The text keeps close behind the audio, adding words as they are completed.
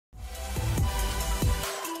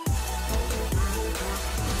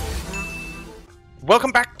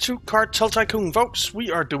Welcome back to Cartel Tycoon, folks.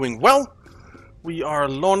 We are doing well. We are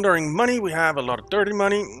laundering money. We have a lot of dirty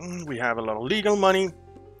money. We have a lot of legal money.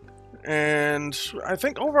 And I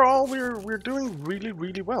think overall we're doing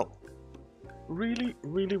really well.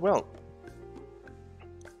 Really well.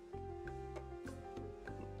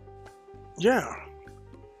 Yeah.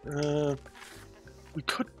 We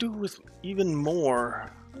could do with even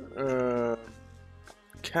more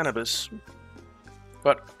cannabis.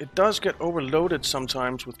 But it does get overloaded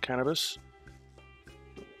sometimes with cannabis.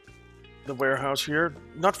 The warehouse here,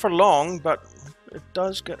 not for long, but it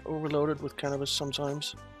does get overloaded with cannabis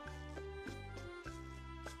sometimes.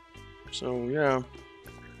 So yeah.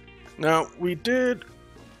 Now we did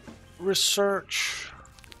research,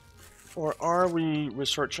 or are we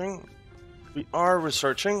researching? We are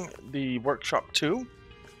researching the workshop 2,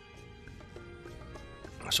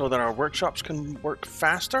 so that our workshops can work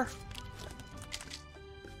faster.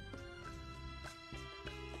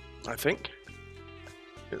 I think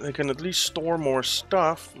they can at least store more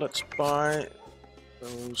stuff. Let's buy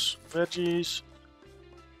those veggies.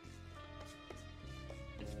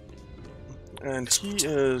 And he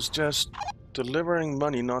is just delivering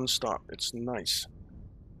money non-stop. It's nice.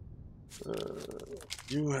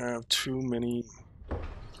 You have too many.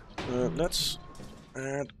 Let's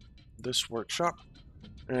add this workshop.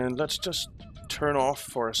 And let's just turn off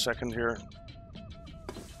for a second here.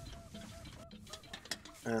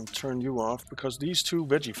 And turn you off, because these two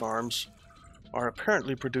veggie farms are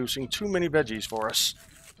apparently producing too many veggies for us.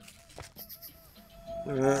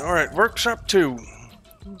 Alright, workshop 2.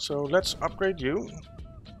 So let's upgrade you.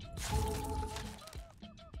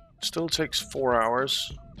 Still takes 4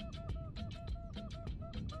 hours.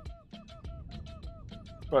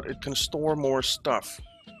 But it can store more stuff.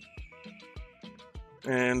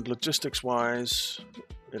 And logistics wise,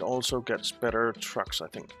 it also gets better trucks, I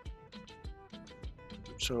think.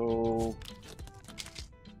 So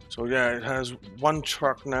yeah, it has 1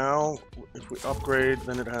 truck now. If we upgrade,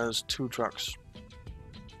 then it has 2 trucks.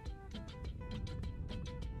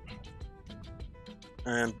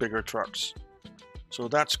 And bigger trucks. So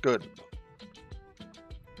that's good.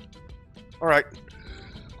 Alright.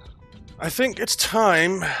 I think it's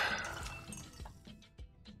time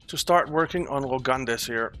to start working on Rogandes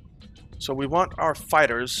here. So we want our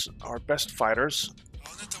fighters, our best fighters.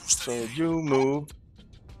 So you move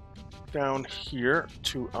down here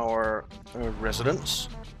to our residence.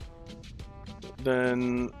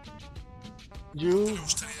 Then you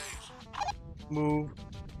move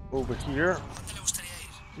over here.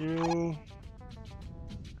 You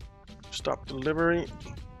stop delivery.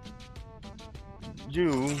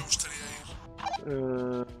 You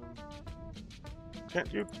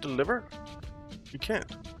can't you deliver? You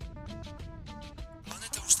can't.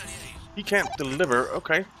 He can't deliver.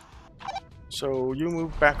 Okay. So you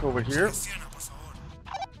move back over here.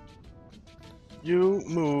 You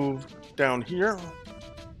move down here.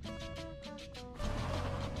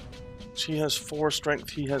 She has 4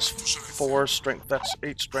 strength. He has 4 strength. That's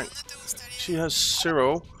 8 strength. She has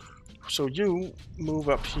 0. So you move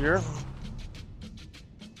up here.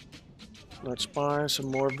 Let's buy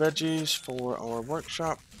some more veggies for our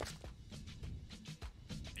workshop.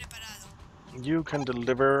 You can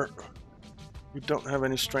deliver. You don't have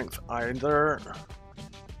any strength either.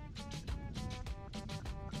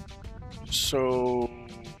 So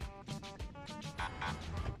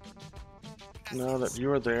now that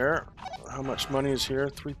you're there, how much money is here?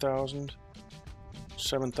 3,000,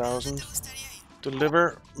 7,000.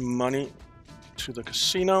 Deliver money to the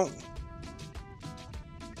casino.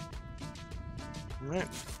 Right.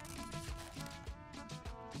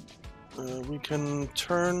 We can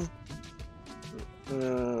turn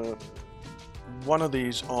one of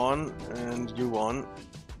these on and you on.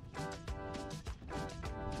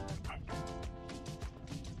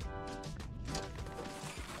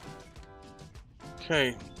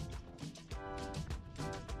 Okay.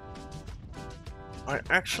 I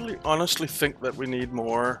actually honestly think that we need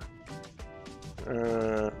more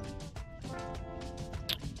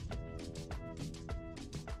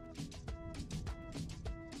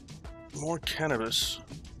more cannabis,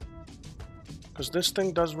 because this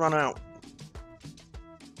thing does run out.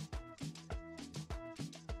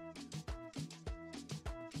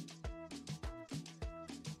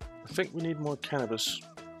 I think we need more cannabis.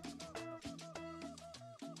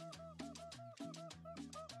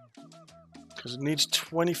 Because it needs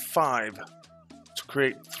 25 to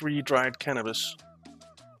create 3 dried cannabis.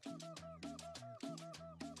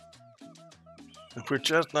 And we're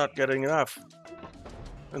just not getting enough.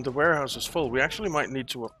 And the warehouse is full. We actually might need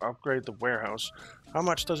to upgrade the warehouse. How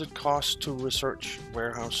much does it cost to research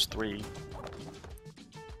warehouse 3?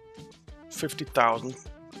 50,000.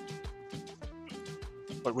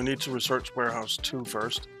 But we need to research warehouse 2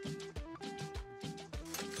 first.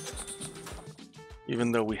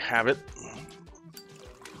 Even though we have it.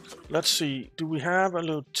 Let's see, do we have a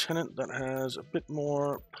lieutenant that has a bit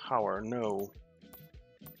more power? No.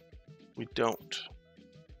 We don't.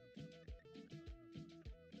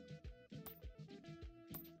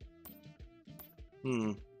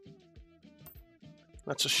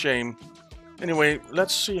 That's a shame. Anyway,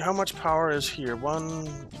 let's see how much power is here. 1,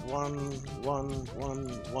 1, 1, 1,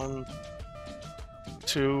 1,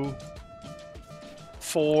 2,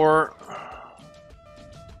 4,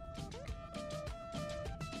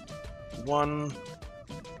 1,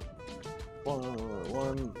 1,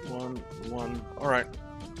 1, 1. All right.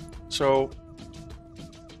 So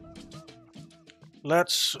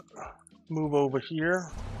let's move over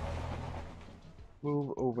here.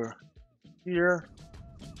 Move over here.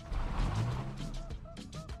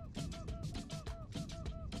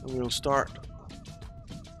 And we'll start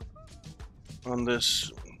on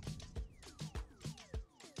this.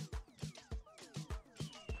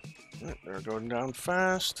 Right, they're going down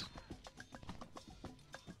fast.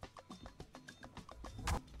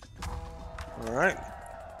 All right.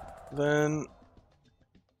 Then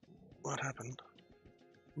what happened?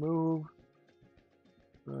 Move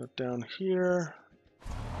down here.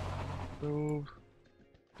 Move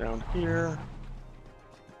down here.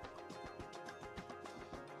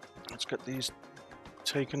 Let's get these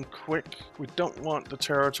taken quick. We don't want the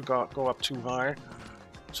terror to go up too high.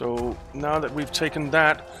 So now that we've taken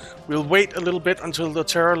that, we'll wait a little bit until the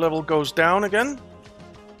terror level goes down again,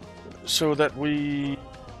 so that we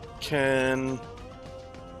can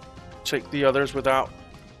take the others without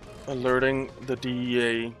alerting the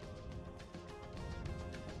DEA.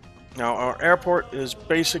 Now our airport is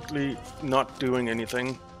basically not doing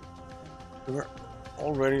anything. We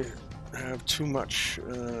already have too much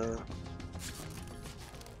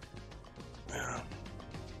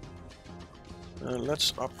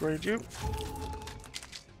let's upgrade you.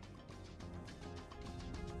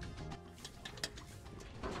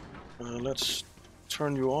 Let's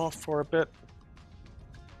turn you off for a bit.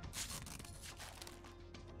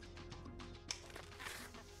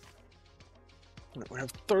 We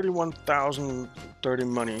have 31,000 dirty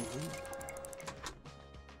money.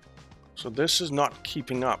 So this is not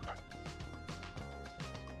keeping up.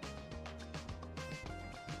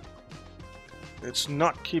 It's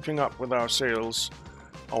not keeping up with our sales,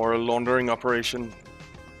 our laundering operation.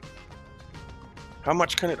 How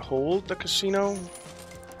much can it hold, the casino?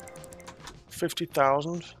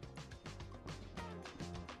 50,000.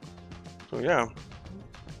 So yeah.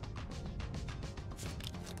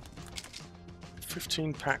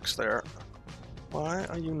 15 packs there. Why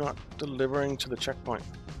are you not delivering to the checkpoint?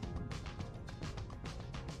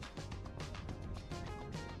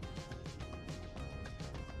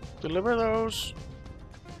 Deliver those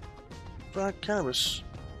cannabis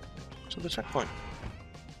to the checkpoint.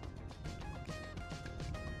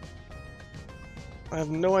 I have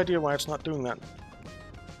no idea why it's not doing that.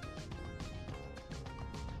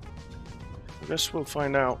 I guess we'll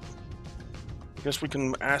find out. I guess we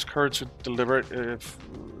can ask her to deliver it if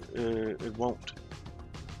it won't.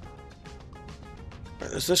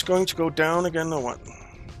 Is this going to go down again or what?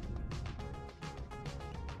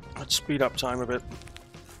 Let's speed up time a bit.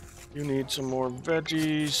 You need some more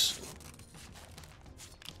veggies.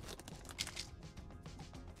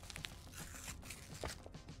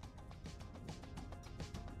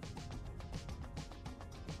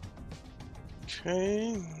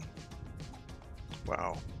 Okay.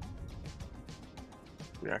 Wow.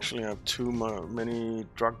 We actually have too many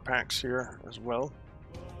drug packs here as well.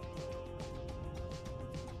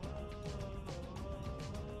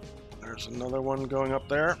 There's another one going up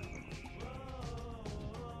there.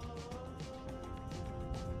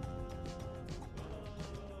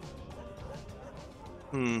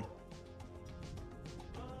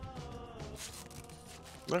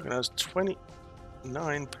 Look, it has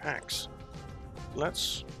 29 packs.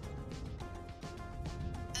 Let's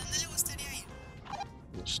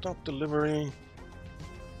stop delivery.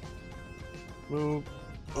 Move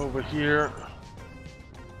over here.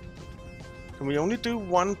 Can we only do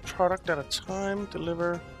one product at a time?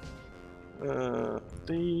 Deliver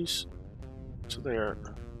these to there.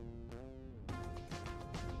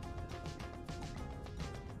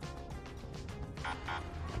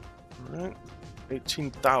 Alright,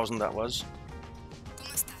 18,000 that was.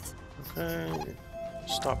 Okay,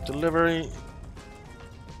 stop delivery.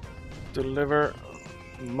 Deliver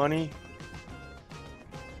money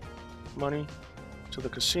to the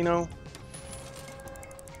casino.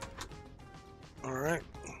 Alright.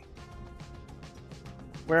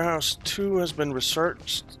 Warehouse 2 has been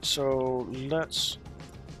researched, so let's...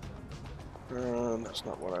 that's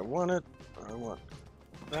not what I wanted. I want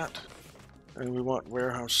that. And we want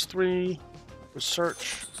Warehouse 3.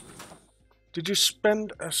 Research. Did you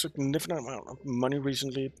spend a significant amount of money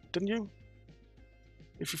recently, didn't you?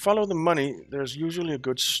 If you follow the money, there's usually a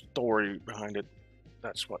good story behind it.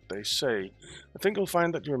 That's what they say. I think you'll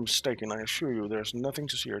find that you're mistaken. I assure you, there's nothing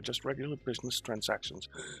to see here, just regular business transactions.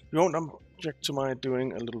 You won't object to my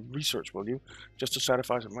doing a little research, will you? Just to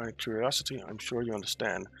satisfy my curiosity, I'm sure you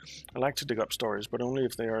understand. I like to dig up stories, but only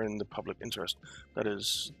if they are in the public interest. That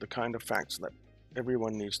is, the kind of facts that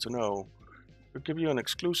everyone needs to know. I'll give you an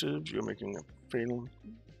exclusive. You're making a fatal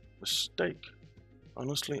mistake.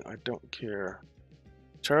 Honestly, I don't care.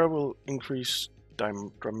 Terror will increase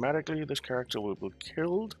dramatically. This character will be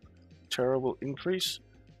killed. Terror will increase.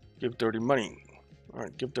 Give dirty money.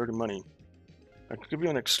 Alright, give dirty money. I could give you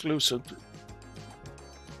an exclusive.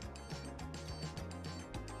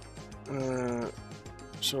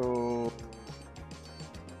 So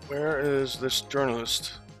where is this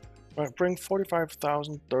journalist? Bring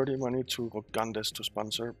 45,000 dirty money to Rogandis to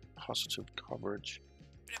sponsor positive coverage.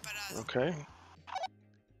 Okay.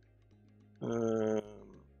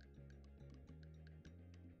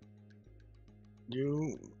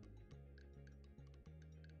 You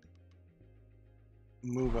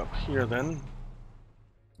move up here then.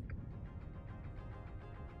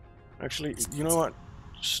 Actually, you know what?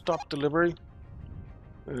 Stop delivery.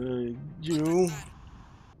 I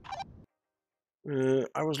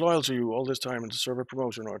was loyal to you all this time and deserve a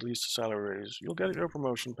promotion, or at least a salary raise. You'll get your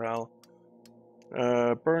promotion, pal.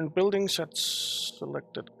 Burn building, set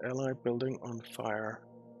selected ally building on fire.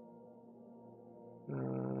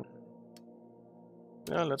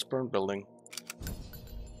 Yeah, let's burn building.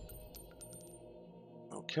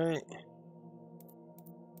 Okay.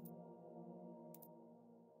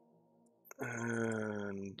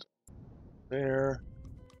 And there.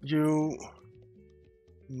 You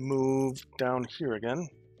move down here again.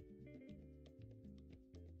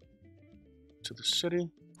 To the city.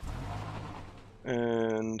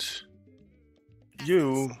 And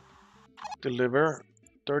you deliver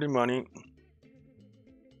dirty money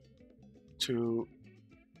to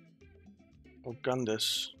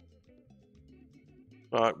Rogandis,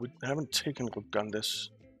 but we haven't taken Rogandis,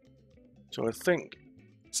 so I think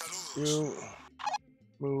you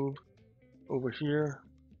move over here,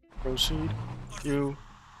 proceed, you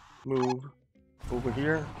move over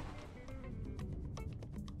here.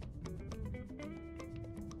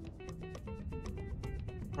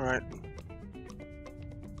 Alright,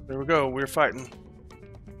 there we go, we're fighting.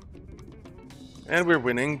 And we're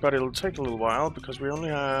winning, but it'll take a little while because we only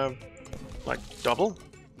have like double.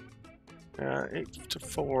 8 to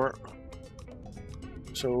 4.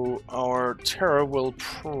 So our terror will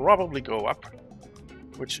probably go up,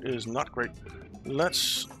 which is not great.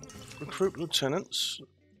 Let's recruit lieutenants.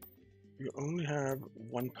 You only have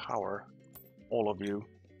 1 power, all of you.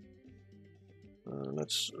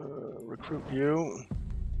 Let's recruit you.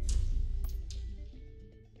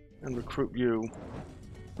 And recruit you.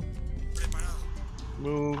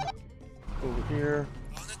 Move over here.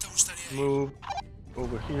 Move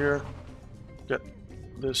over here. Get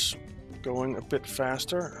this going a bit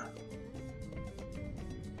faster.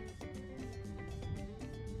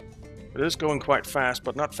 It is going quite fast,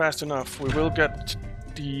 but not fast enough. We will get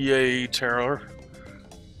DA terror,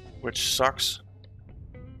 which sucks.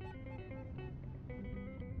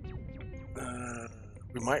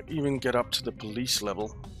 We might even get up to the police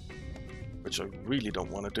level, which I really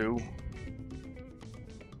don't want to do.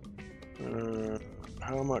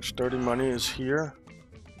 How much dirty money is here?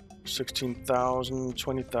 16,000,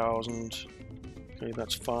 20,000. Okay,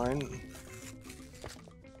 that's fine.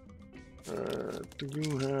 Do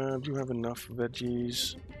you have enough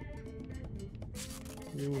veggies?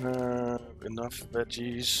 You have enough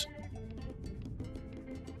veggies.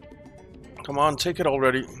 Come on, take it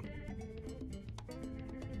already.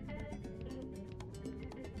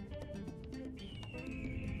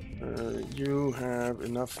 You have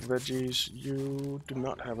enough veggies. You do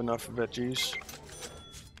not have enough veggies.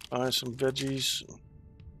 Buy some veggies.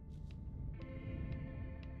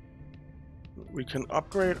 We can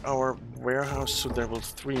upgrade our warehouse to level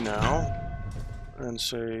 3 now. And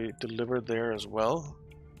say deliver there as well.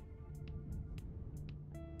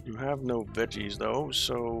 You have no veggies though,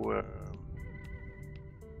 so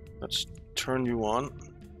let's turn you on.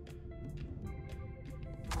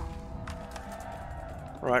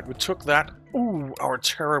 Alright, we took that. Ooh, our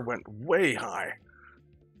terror went way high.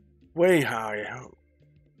 Way high.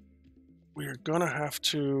 We're gonna have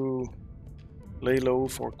to lay low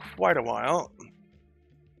for quite a while.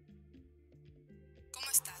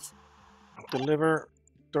 deliver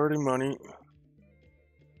dirty money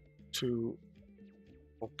to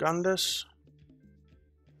Ugandis.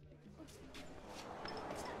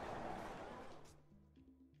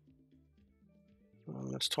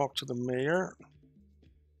 Let's talk to the mayor.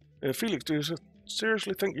 Felix, do you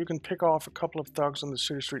seriously think you can pick off a couple of thugs on the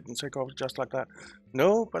city street and take off just like that?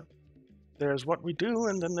 No, but there's what we do,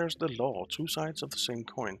 and then there's the law. Two sides of the same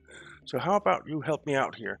coin. So how about you help me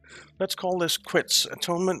out here? Let's call this quits.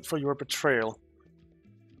 Atonement for your betrayal.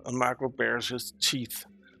 And Marco bares his teeth.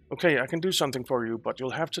 Okay, I can do something for you, but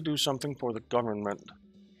you'll have to do something for the government.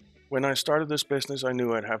 When I started this business, I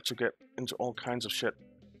knew I'd have to get into all kinds of shit.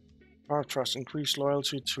 Power of trust, increase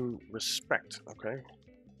loyalty to respect. Okay.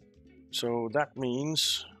 So that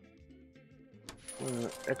means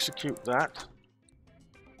execute that.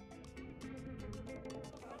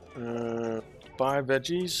 Buy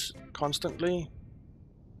veggies constantly.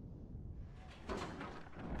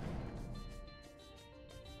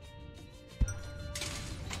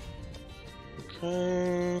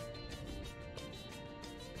 Okay.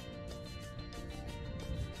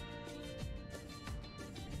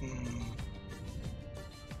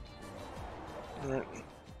 Alright.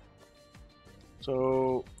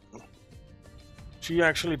 So she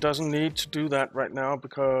actually doesn't need to do that right now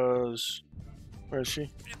because where is she?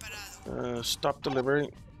 Stop delivery.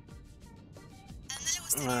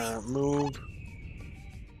 Move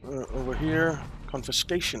over here.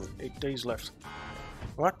 Confiscation. 8 days left.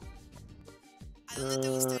 What?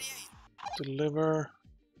 Deliver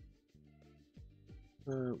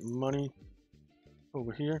money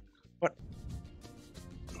over here. What?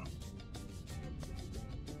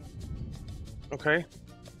 Okay,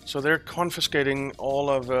 so they're confiscating all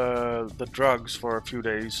of the drugs for a few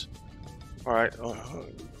days. All right,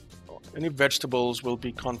 any vegetables will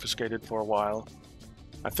be confiscated for a while.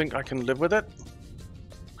 I think I can live with it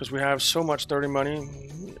because we have so much dirty money.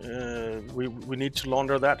 We need to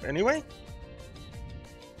launder that anyway.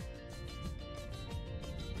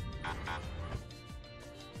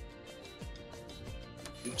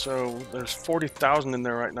 So there's 40,000 in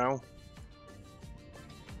there right now.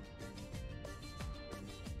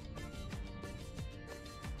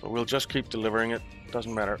 But we'll just keep delivering it.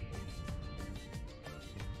 Doesn't matter.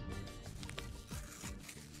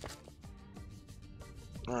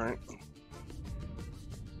 Alright.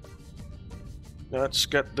 Let's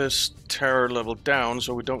get this terror level down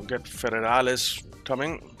so we don't get federales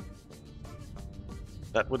coming.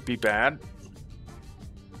 That would be bad.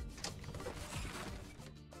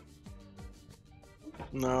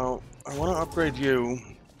 Now, I want to upgrade you.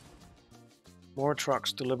 More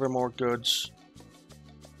trucks, deliver more goods.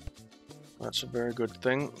 That's a very good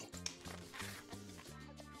thing.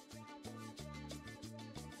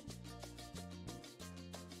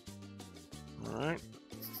 Alright.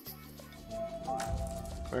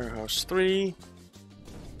 Warehouse 3.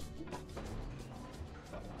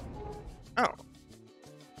 Oh.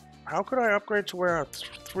 How could I upgrade to Warehouse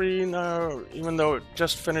 3 now, even though it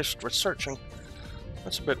just finished researching?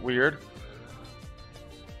 That's a bit weird.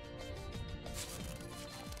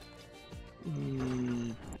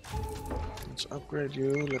 Let's upgrade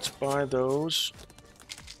you. Let's buy those.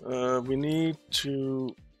 We need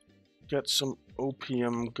to get some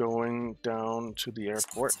opium going down to the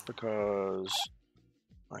airport because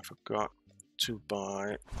I forgot to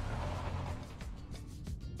buy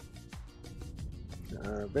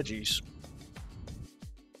veggies.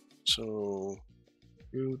 So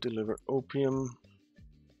you deliver opium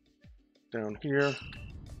down here.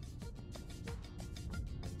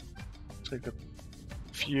 Take a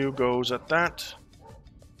few goes at that.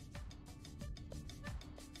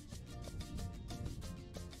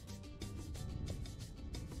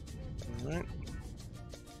 All right.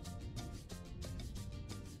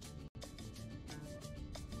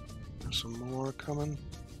 There's some more coming.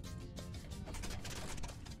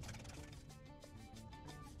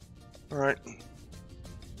 All right.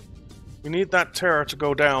 We need that terror to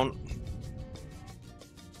go down.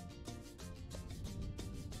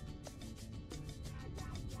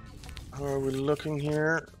 How are we looking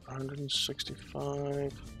here?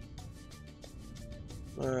 165.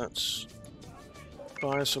 Let's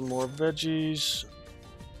buy some more veggies.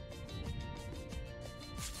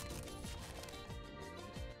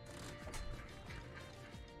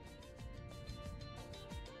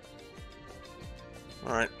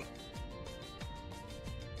 All right.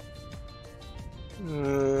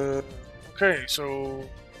 Okay, so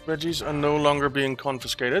veggies are no longer being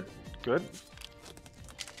confiscated. Good.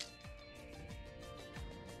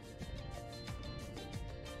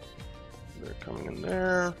 They're coming in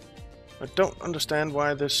there. I don't understand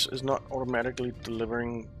why this is not automatically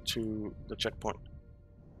delivering to the checkpoint.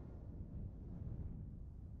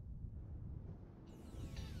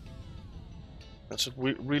 That's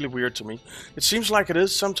really weird to me. It seems like it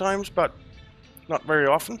is sometimes, but not very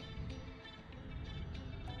often.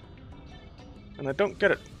 And I don't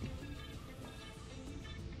get it.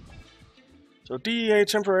 So DEA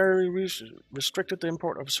temporarily restricted the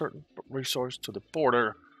import of a certain resource to the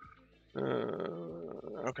border.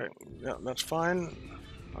 Okay, yeah, that's fine.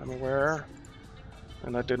 I'm aware.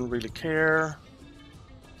 And I didn't really care.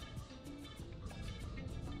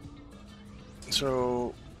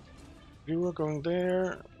 So you are going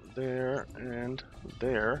there, there, and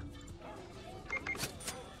there.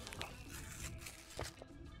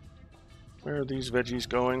 Where are these veggies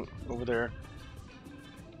going? Over there.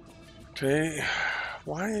 Okay,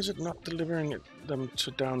 why is it not delivering them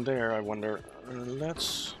to down there, I wonder?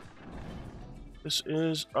 This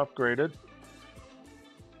is upgraded.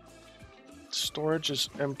 Storage is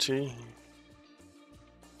empty.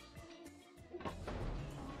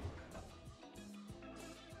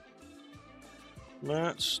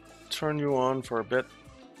 Let's turn you on for a bit.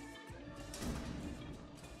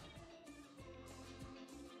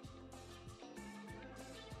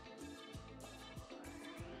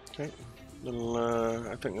 Okay, little,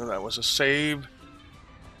 I think that was a save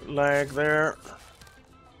lag there.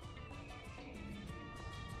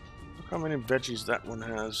 Look how many veggies that one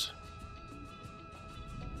has.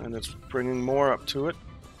 And it's bringing more up to it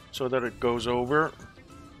so that it goes over,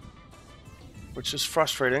 which is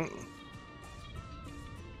frustrating.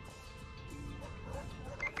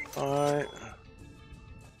 Alright,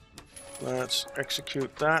 let's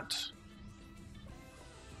execute that.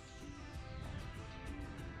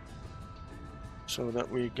 So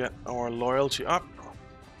that we get our loyalty up.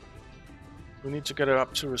 We need to get it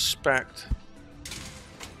up to respect.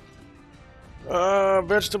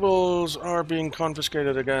 Vegetables are being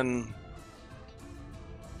confiscated again.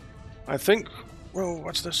 I think... Whoa,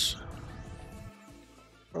 what's this?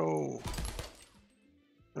 Oh.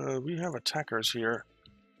 We have attackers here.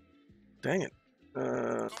 Dang it.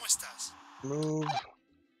 Move.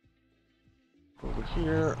 Over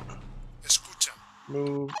here.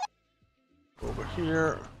 Move. Over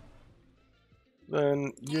here.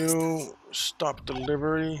 Then you stop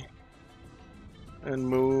delivery. And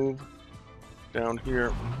move down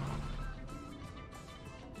here.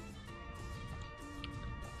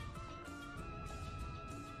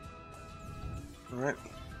 Alright.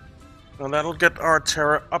 Now that'll get our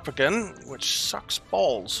terror up again, which sucks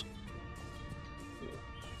balls.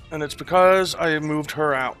 And it's because I moved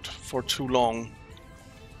her out for too long.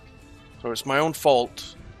 So it's my own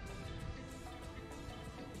fault.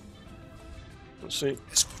 Let's see.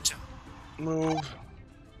 Move.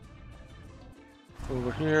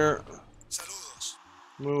 Over here.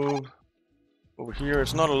 Move. Over here.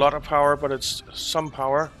 It's not a lot of power, but it's some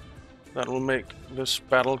power. That will make this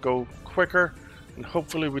battle go quicker. And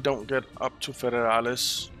hopefully we don't get up to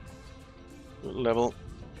Federales level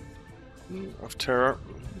of terror.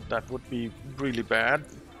 That would be really bad.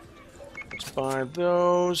 Let's buy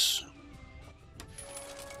those.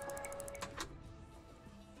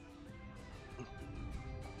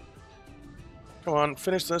 Come on,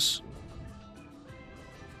 finish this.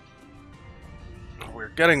 We're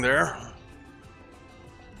getting there.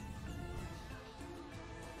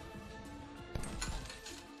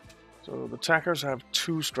 So the attackers have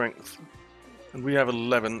 2 strength, and we have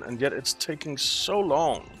 11, and yet it's taking so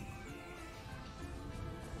long.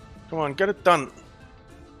 Come on, get it done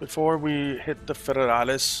before we hit the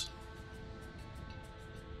Federales.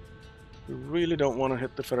 We really don't want to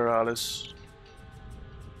hit the Federales.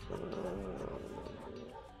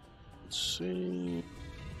 Let's see.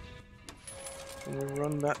 Can we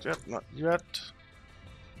run that yet? Not yet.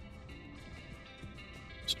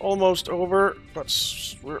 It's almost over, but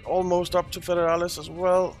we're almost up to Federales as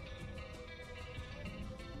well.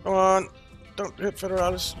 Come on, don't hit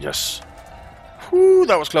Federales. Yes. Whew,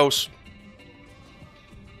 that was close.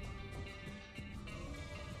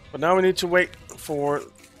 But now we need to wait for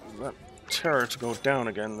that terror to go down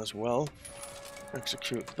again as well.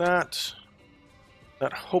 Execute that.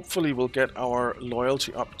 That hopefully will get our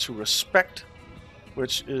loyalty up to respect,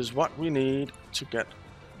 which is what we need to get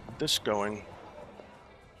this going.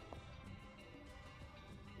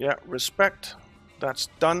 Yeah, respect. That's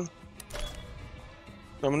done.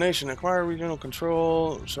 Domination, acquire regional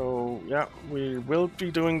control. So, yeah, we will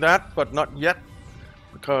be doing that, but not yet,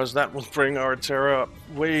 because that will bring our terror up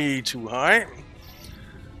way too high.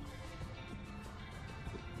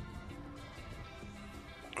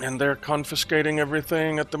 And they're confiscating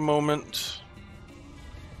everything at the moment.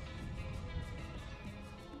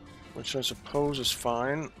 which I suppose is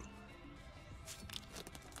fine.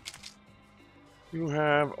 You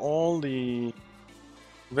have all the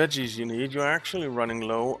veggies you need. You're actually running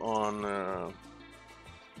low on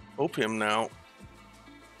opium now.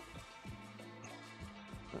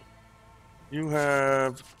 You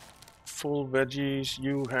have full veggies.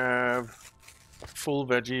 You have full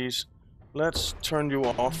veggies. Let's turn you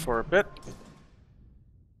off for a bit.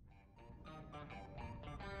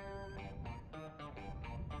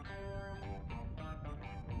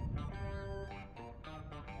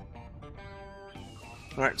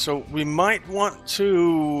 Alright, so we might want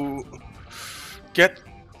to get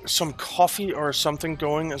some coffee or something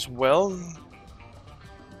going as well.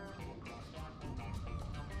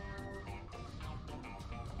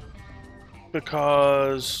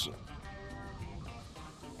 Because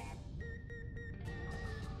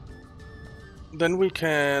then we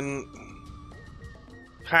can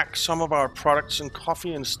pack some of our products in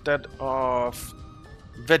coffee instead of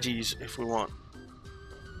veggies if we want.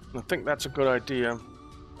 I think that's a good idea.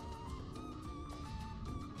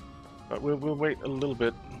 But we'll wait a little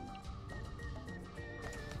bit.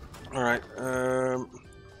 Alright,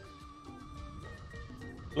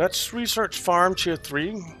 let's research farm tier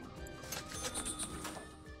 3.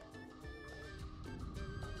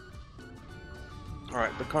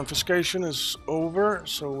 Alright, the confiscation is over,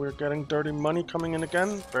 so we're getting dirty money coming in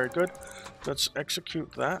again. Very good. Let's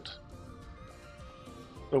execute that.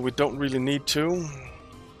 But we don't really need to.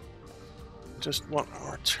 Just want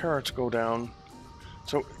our terror to go down.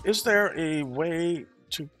 So, is there a way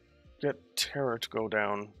to get terror to go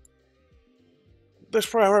down? This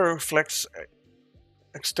parameter reflects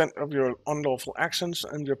extent of your unlawful actions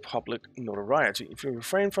and your public notoriety. If you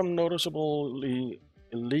refrain from noticeably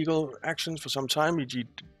illegal actions for some time, e.g.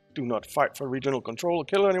 do not fight for regional control or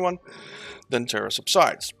kill anyone, then terror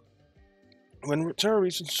subsides. When terror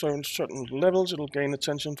reaches certain levels, it will gain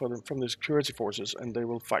attention from the security forces and they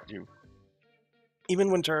will fight you.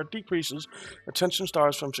 Even when terror decreases, attention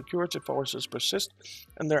stars from security forces persist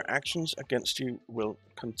and their actions against you will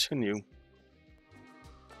continue.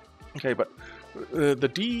 Okay, but the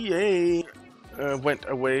DEA went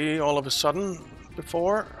away all of a sudden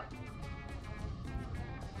before.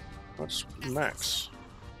 What's Max?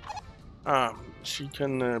 Ah, she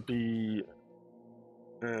can be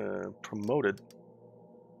promoted.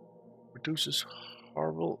 Reduces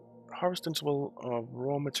harvest interval of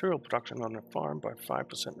raw material production on a farm by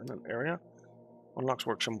 5% in an area. Unlocks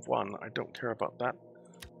workshop 1. I don't care about that.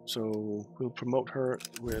 So we'll promote her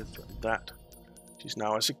with that. She's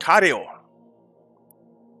now a sicario.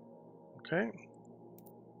 Okay.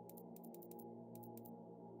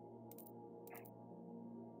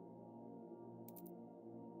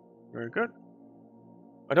 Very good.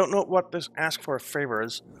 I don't know what this ask for a favor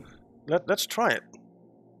is. Let's try it.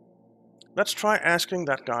 Let's try asking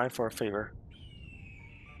that guy for a favor.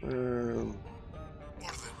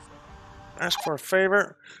 Ask for a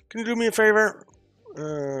favor. Can you do me a favor?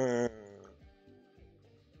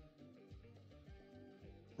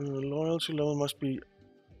 Loyalty level must be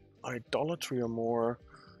idolatry or more.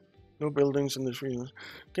 No buildings in this region.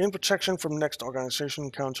 Gain protection from next organization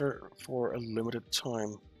encounter for a limited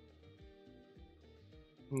time.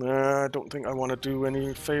 Nah, I don't think I want to do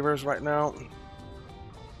any favors right now.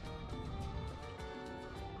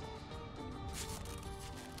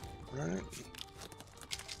 Right.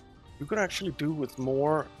 You could actually do with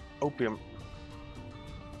more opium.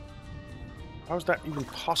 How is that even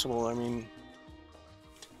possible? I mean,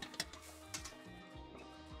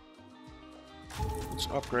 let's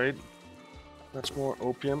upgrade. That's more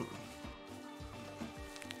opium.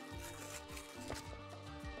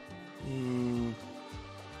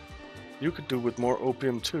 You could do with more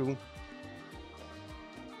opium too.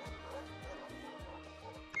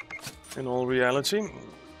 In all reality.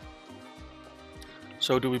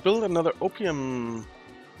 So do we build another opium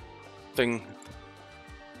thing?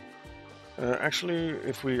 Actually,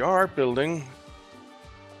 if we are building,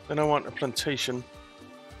 then I want a plantation.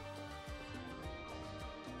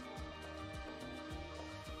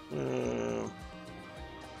 You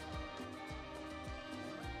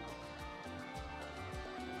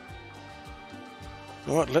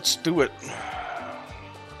know what? Let's do it.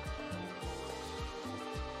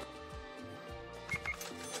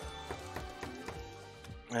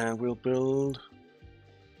 And we'll build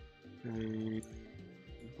a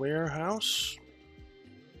warehouse.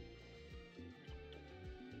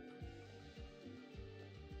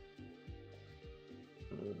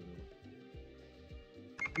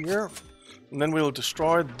 Here. And then we'll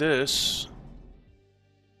destroy this.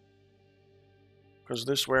 Because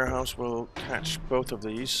this warehouse will catch both of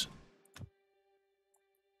these.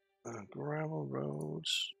 gravel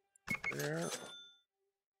roads there.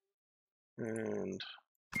 And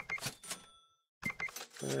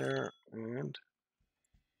there, and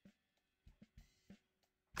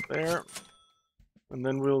there. And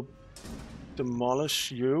then we'll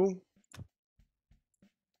demolish you.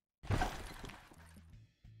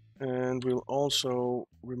 And we'll also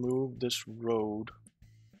remove this road.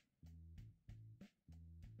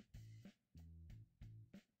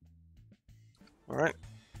 Alright.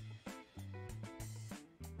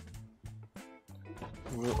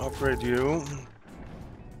 We'll upgrade you.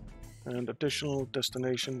 And additional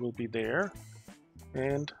destination will be there.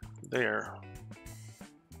 And there.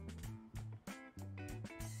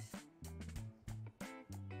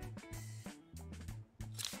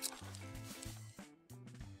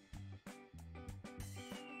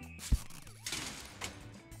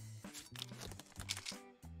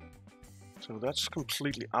 So that's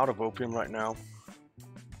completely out of opium right now.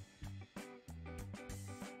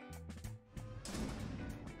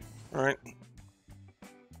 All right.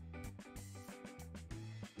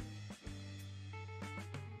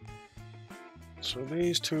 So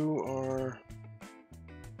these two are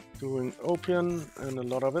doing opium and a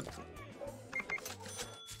lot of it.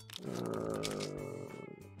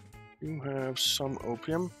 You have some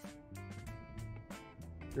opium.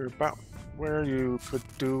 You're about where you could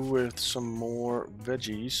do with some more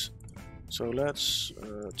veggies. So let's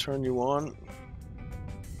turn you on.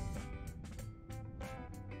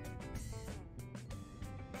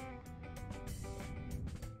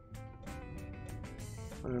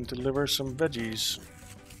 And deliver some veggies.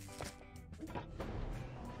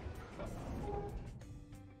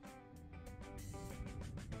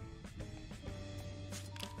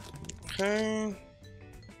 Okay.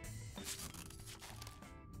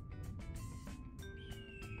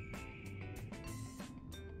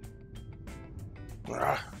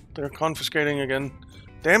 They're confiscating again.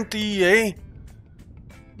 Damn DEA.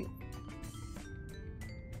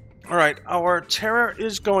 Alright, our terror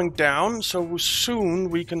is going down, so soon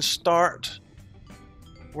we can start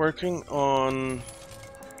working on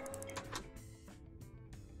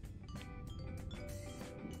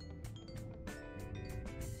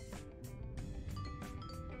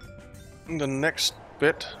the next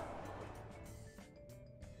bit.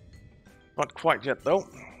 Not quite yet though.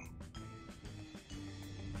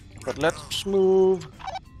 But let's move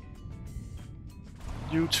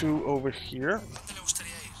you two over here.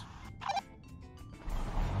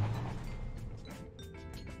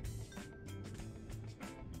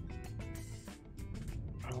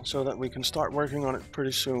 So that we can start working on it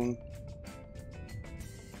pretty soon.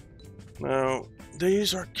 Now,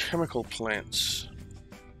 these are chemical plants.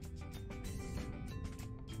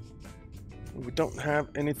 We don't have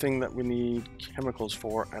anything that we need chemicals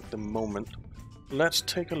for at the moment. Let's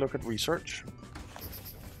take a look at research.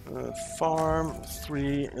 Farm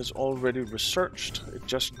 3 is already researched. It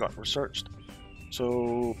just got researched.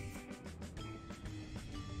 So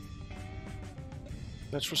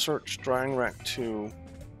let's research drying rack 2.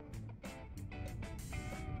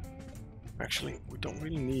 Actually, we don't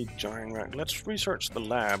really need drying rack. Let's research the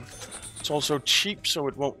lab. It's also cheap, so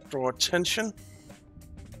it won't draw attention.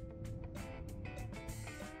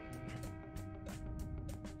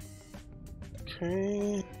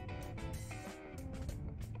 Okay.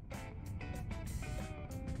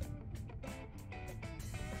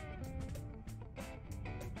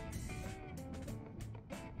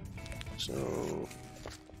 So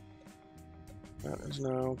that is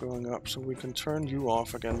now going up, so we can turn you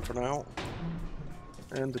off again for now.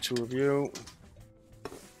 And the two of you.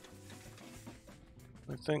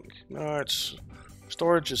 I think, no, it's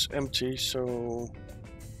storage is empty, so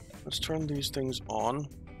let's turn these things on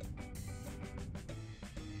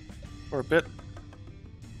for a bit.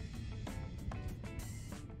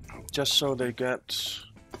 Just so they get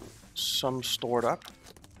some stored up.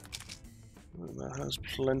 That has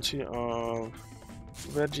plenty of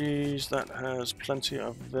veggies. That has plenty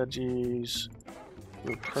of veggies.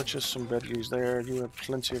 We'll purchase some veggies there. You have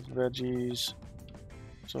plenty of veggies.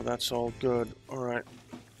 So that's all good. Alright.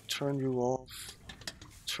 Turn you off.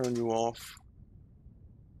 Turn you off.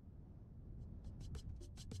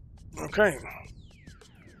 Okay.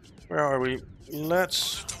 Where are we?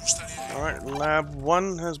 Let's... Alright, lab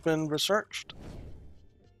 1 has been researched.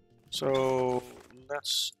 So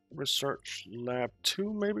let's research lab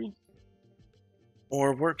 2 maybe?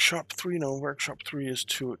 Or workshop 3? No, workshop 3 is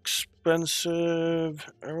too expensive.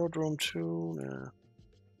 Aerodrome 2, nah.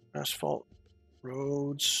 Asphalt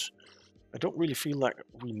roads. I don't really feel like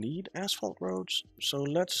we need asphalt roads. So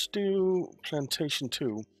let's do plantation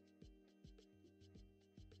 2.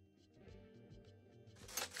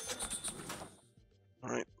 All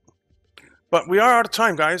right. But we are out of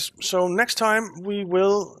time, guys. So next time we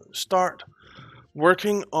will start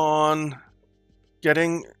working on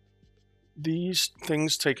getting these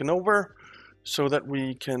things taken over so that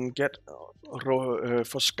we can get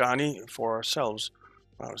Foscani for ourselves.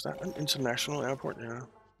 Wow, is that an international airport? Yeah.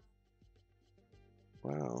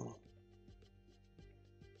 Wow.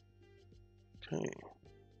 Okay.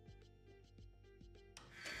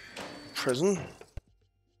 Prison.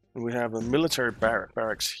 And we have a military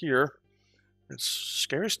barracks here. It's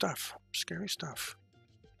scary stuff. Scary stuff.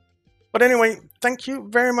 But anyway, thank you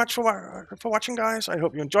very much for watching, guys. I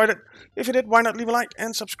hope you enjoyed it. If you did, why not leave a like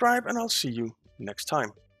and subscribe, and I'll see you next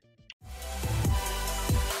time.